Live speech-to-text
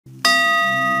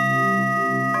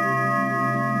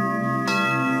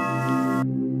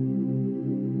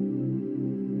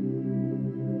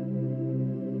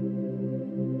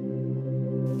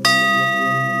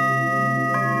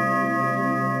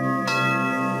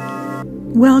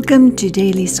Welcome to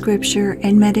Daily Scripture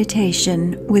and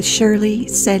Meditation with Shirley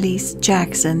Celis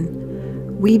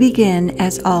Jackson. We begin,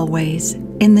 as always,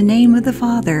 in the name of the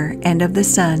Father, and of the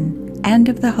Son, and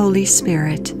of the Holy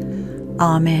Spirit.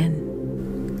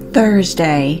 Amen.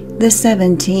 Thursday, the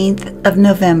 17th of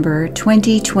November,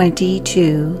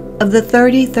 2022, of the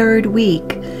 33rd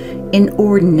week in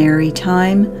Ordinary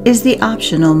Time, is the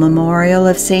optional memorial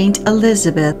of Saint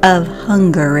Elizabeth of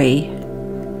Hungary.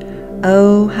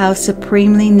 Oh, how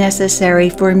supremely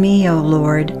necessary for me, O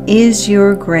Lord, is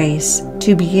your grace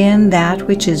to begin that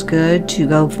which is good, to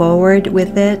go forward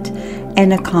with it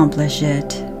and accomplish it.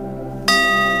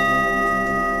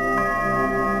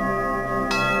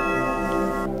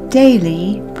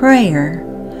 Daily Prayer.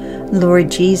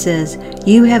 Lord Jesus,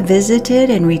 you have visited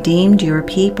and redeemed your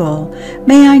people.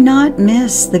 May I not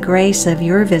miss the grace of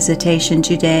your visitation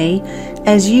today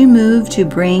as you move to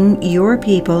bring your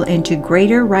people into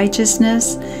greater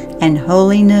righteousness and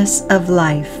holiness of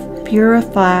life.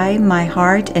 Purify my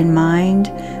heart and mind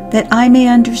that I may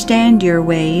understand your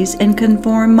ways and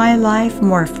conform my life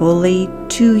more fully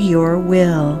to your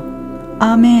will.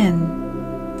 Amen.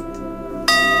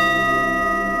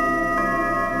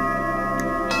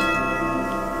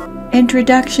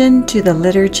 Introduction to the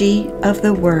Liturgy of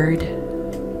the Word.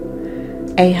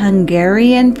 A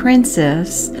Hungarian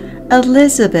princess,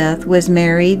 Elizabeth was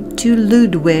married to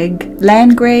Ludwig,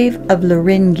 Landgrave of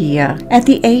Thuringia, at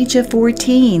the age of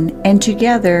 14, and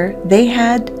together they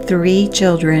had 3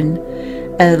 children.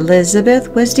 Elizabeth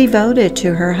was devoted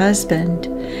to her husband.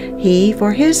 He,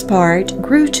 for his part,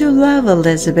 grew to love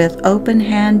Elizabeth's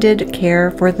open-handed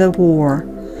care for the war.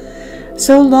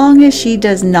 So long as she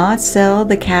does not sell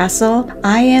the castle,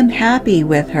 I am happy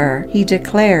with her, he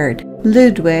declared.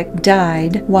 Ludwig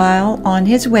died while on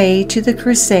his way to the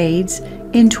Crusades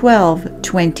in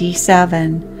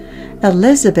 1227.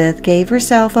 Elizabeth gave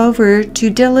herself over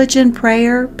to diligent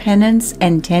prayer, penance,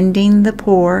 and tending the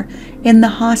poor in the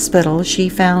hospital she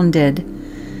founded.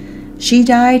 She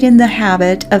died in the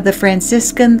habit of the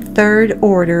Franciscan Third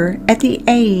Order at the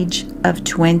age of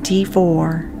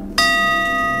 24.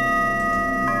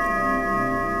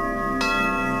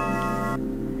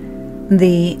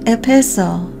 The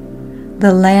Epistle.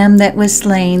 The Lamb that was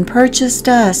slain purchased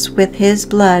us with his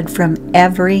blood from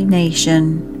every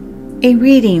nation. A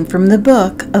reading from the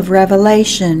book of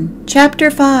Revelation,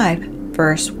 chapter 5,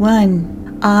 verse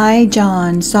 1. I,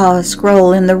 John, saw a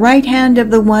scroll in the right hand of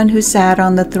the one who sat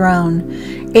on the throne.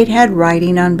 It had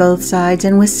writing on both sides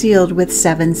and was sealed with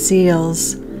 7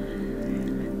 seals.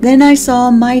 Then I saw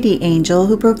a mighty angel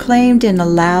who proclaimed in a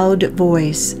loud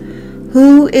voice,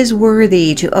 "Who is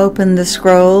worthy to open the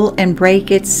scroll and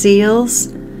break its seals?"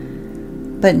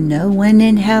 But no one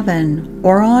in heaven,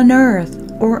 or on earth,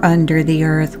 or under the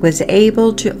earth was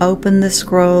able to open the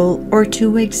scroll or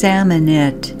to examine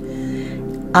it.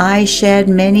 I shed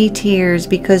many tears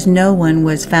because no one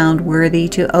was found worthy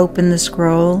to open the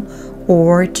scroll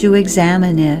or to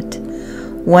examine it.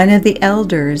 One of the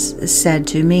elders said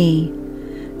to me,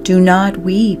 "Do not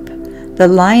weep. The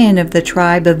Lion of the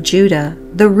tribe of Judah,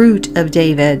 the Root of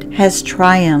David, has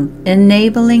triumphed,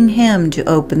 enabling him to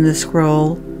open the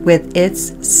scroll with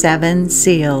its 7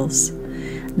 seals."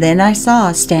 Then I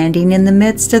saw, standing in the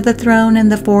midst of the throne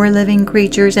and the 4 living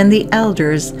creatures and the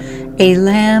elders, a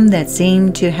Lamb that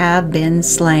seemed to have been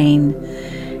slain.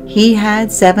 He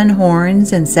had 7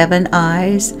 horns and 7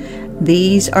 eyes.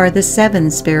 These are the 7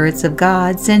 spirits of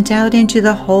God sent out into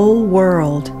the whole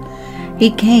world. He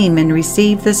came and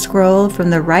received the scroll from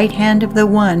the right hand of the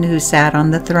one who sat on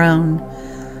the throne.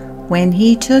 When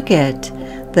he took it,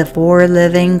 the 4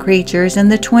 living creatures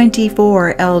and the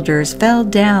 24 elders fell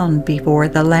down before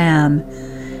the Lamb.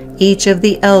 Each of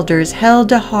the elders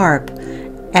held a harp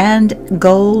and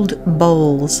gold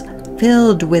bowls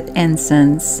filled with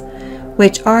incense,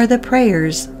 which are the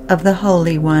prayers of the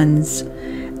holy ones.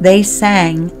 They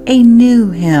sang a new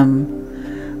hymn.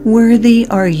 Worthy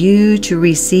are you to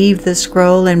receive the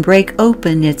scroll and break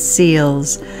open its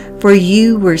seals, for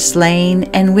you were slain,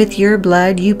 and with your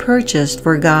blood you purchased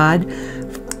for God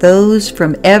those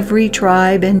from every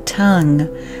tribe and tongue,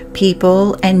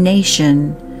 people and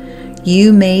nation.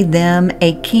 You made them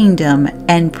a kingdom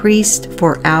and priests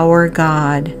for our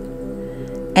God,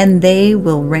 and they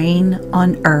will reign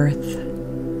on earth.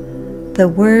 The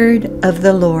word of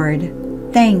the Lord.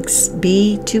 Thanks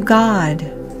be to God.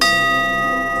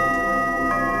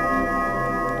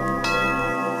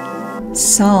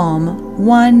 Psalm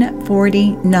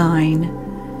 149.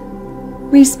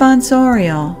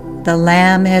 Responsorial. The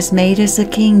Lamb has made us a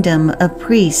kingdom of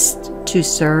priests to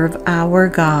serve our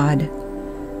God.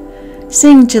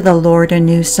 Sing to the Lord a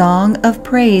new song of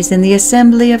praise in the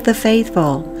assembly of the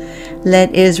faithful.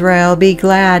 Let Israel be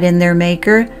glad in their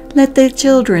Maker. Let the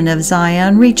children of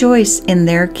Zion rejoice in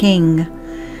their King.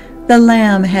 The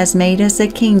Lamb has made us a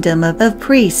kingdom of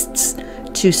priests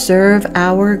to serve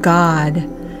our God.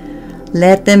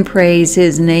 Let them praise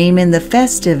His name in the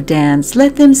festive dance.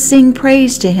 Let them sing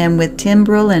praise to Him with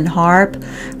timbrel and harp.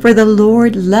 For the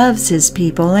Lord loves His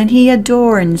people, and He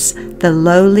adorns the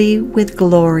lowly with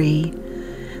glory.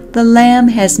 The Lamb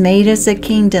has made us a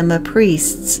kingdom of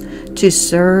priests to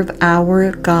serve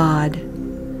our God.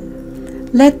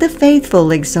 Let the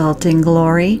faithful exult in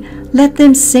glory. Let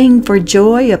them sing for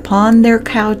joy upon their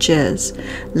couches.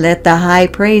 Let the high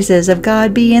praises of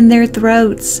God be in their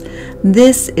throats.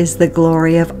 This is the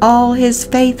glory of all His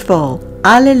faithful.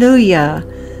 Alleluia!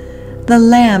 The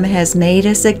Lamb has made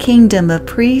us a kingdom of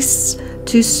priests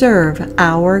to serve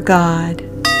our God.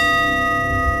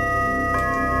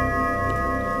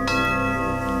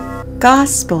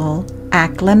 Gospel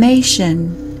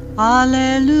Acclamation.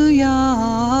 Alleluia,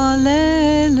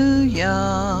 alleluia,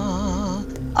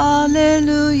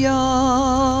 alleluia.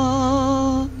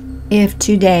 If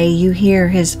today you hear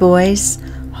His voice,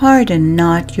 harden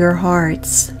not your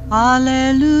hearts.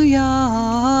 Alleluia,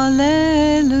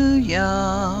 alleluia,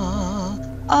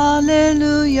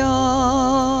 alleluia.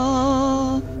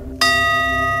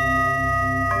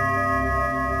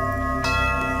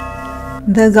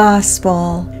 The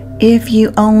Gospel. If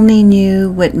you only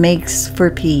knew what makes for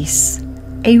peace.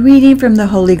 A reading from the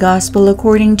Holy Gospel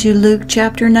according to Luke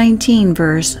chapter 19,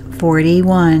 verse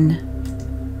 41.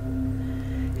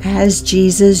 As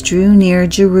Jesus drew near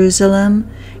Jerusalem,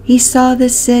 He saw the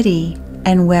city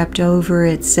and wept over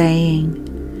it, saying,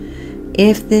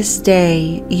 "If this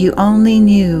day you only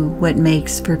knew what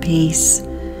makes for peace.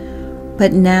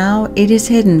 But now it is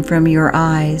hidden from your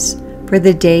eyes. For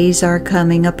the days are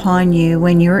coming upon you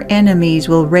when your enemies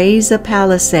will raise a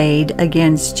palisade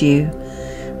against you.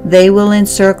 They will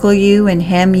encircle you and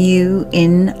hem you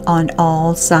in on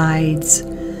all sides.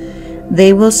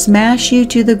 They will smash you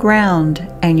to the ground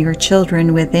and your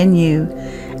children within you,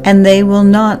 and they will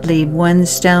not leave one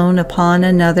stone upon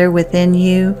another within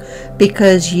you,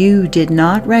 because you did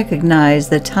not recognize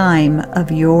the time of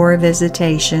your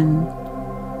visitation."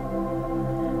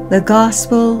 The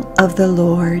Gospel of the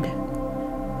Lord.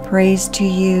 Praise to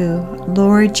you,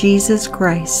 Lord Jesus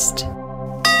Christ.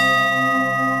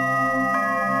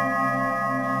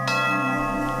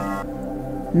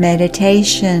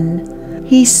 Meditation.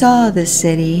 He saw the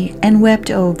city and wept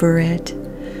over it.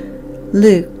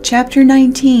 Luke chapter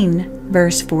 19,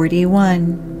 verse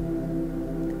 41.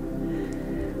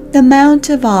 The Mount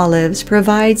of Olives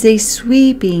provides a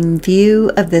sweeping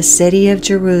view of the city of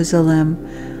Jerusalem.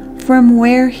 From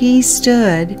where He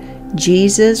stood,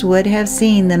 Jesus would have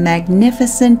seen the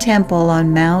magnificent temple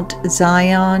on Mount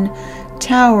Zion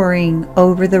towering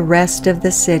over the rest of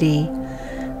the city.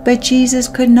 But Jesus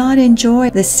could not enjoy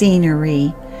the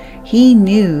scenery. He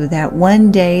knew that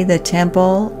one day the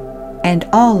temple and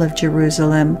all of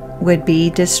Jerusalem would be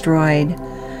destroyed.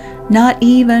 Not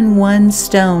even one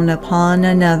stone upon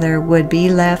another would be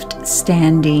left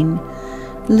standing.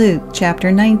 Luke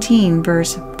chapter 19,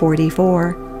 verse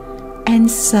 44. And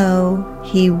so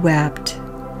He wept.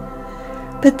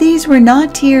 But these were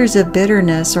not tears of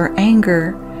bitterness or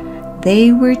anger.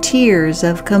 They were tears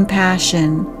of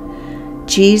compassion.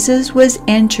 Jesus was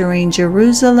entering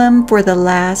Jerusalem for the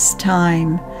last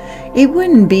time. It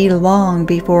wouldn't be long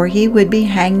before He would be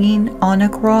hanging on a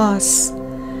cross.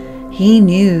 He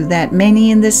knew that many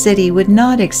in the city would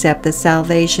not accept the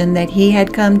salvation that He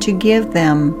had come to give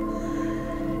them.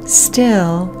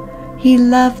 Still, He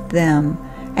loved them,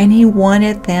 and He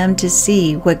wanted them to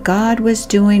see what God was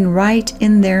doing right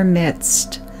in their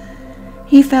midst.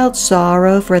 He felt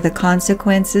sorrow for the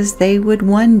consequences they would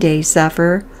one day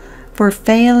suffer for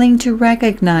failing to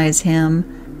recognize Him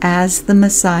as the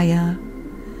Messiah.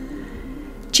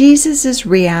 Jesus'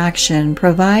 reaction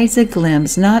provides a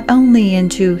glimpse not only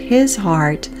into His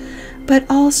heart, but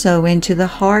also into the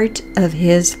heart of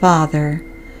His Father.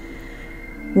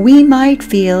 We might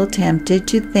feel tempted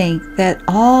to think that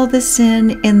all the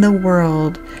sin in the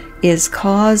world is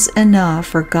cause enough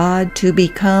for God to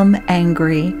become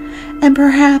angry, and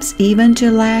perhaps even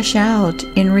to lash out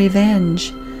in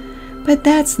revenge. But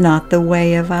that's not the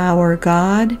way of our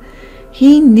God.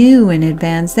 He knew in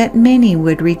advance that many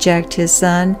would reject His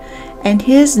Son, and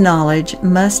His knowledge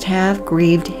must have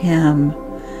grieved Him.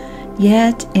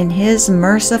 Yet in His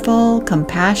merciful,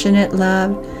 compassionate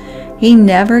love, He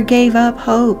never gave up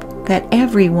hope that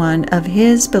every one of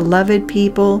His beloved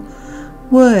people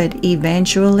would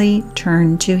eventually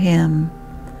turn to Him.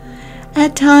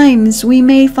 At times we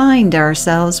may find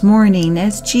ourselves mourning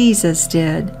as Jesus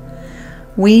did.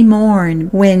 We mourn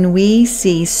when we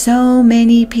see so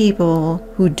many people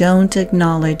who don't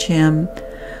acknowledge Him.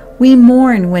 We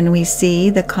mourn when we see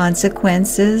the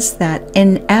consequences that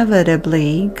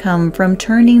inevitably come from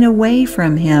turning away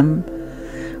from Him.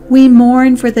 We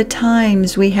mourn for the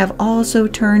times we have also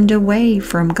turned away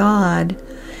from God.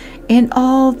 In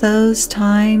all those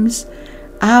times,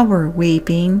 our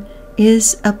weeping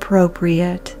is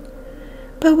appropriate.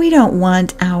 But we don't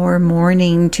want our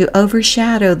mourning to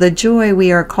overshadow the joy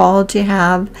we are called to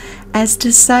have as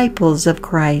disciples of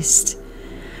Christ.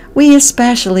 We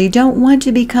especially don't want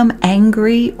to become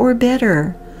angry or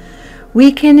bitter.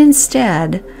 We can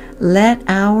instead let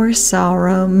our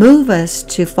sorrow move us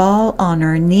to fall on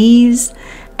our knees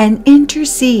and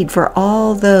intercede for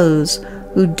all those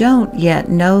who don't yet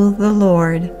know the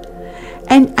Lord.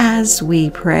 And as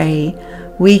we pray,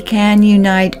 we can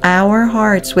unite our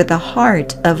hearts with the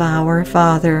heart of our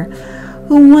Father,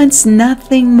 who wants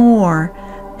nothing more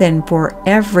than for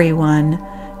everyone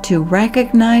to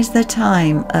recognize the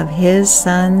time of His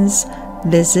Son's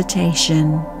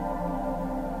visitation.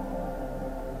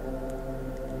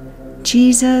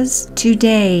 Jesus,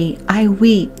 today I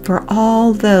weep for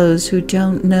all those who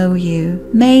don't know You.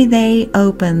 May they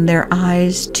open their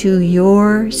eyes to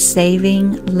Your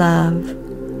saving love.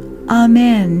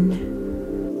 Amen.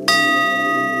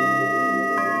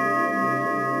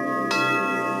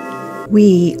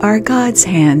 We are God's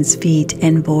hands, feet,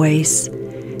 and voice.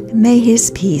 May His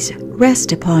peace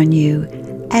rest upon you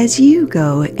as you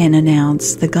go and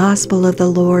announce the gospel of the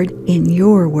Lord in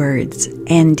your words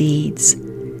and deeds.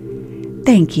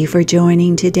 Thank you for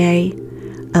joining today.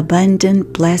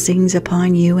 Abundant blessings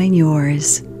upon you and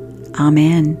yours.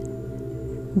 Amen.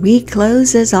 We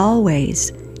close as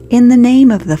always in the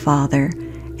name of the Father,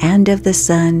 and of the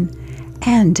Son,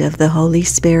 and of the Holy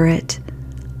Spirit.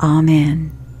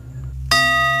 Amen.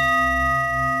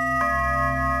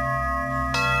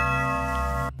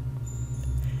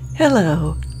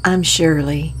 Hello, I'm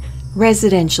Shirley,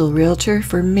 residential realtor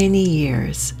for many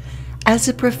years. As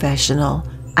a professional,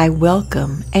 I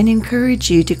welcome and encourage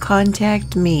you to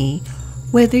contact me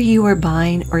whether you are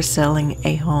buying or selling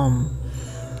a home.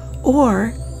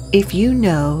 Or if you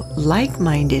know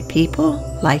like-minded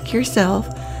people like yourself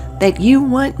that you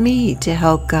want me to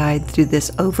help guide through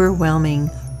this overwhelming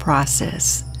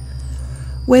process.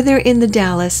 Whether in the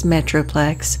Dallas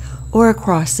Metroplex or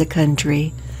across the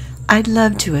country, I'd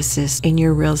love to assist in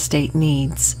your real estate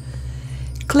needs.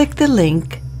 Click the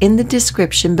link in the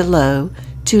description below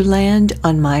to land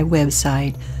on my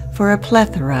website for a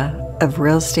plethora of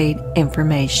real estate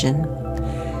information.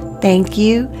 Thank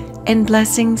you, and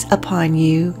blessings upon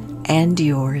you and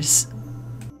yours.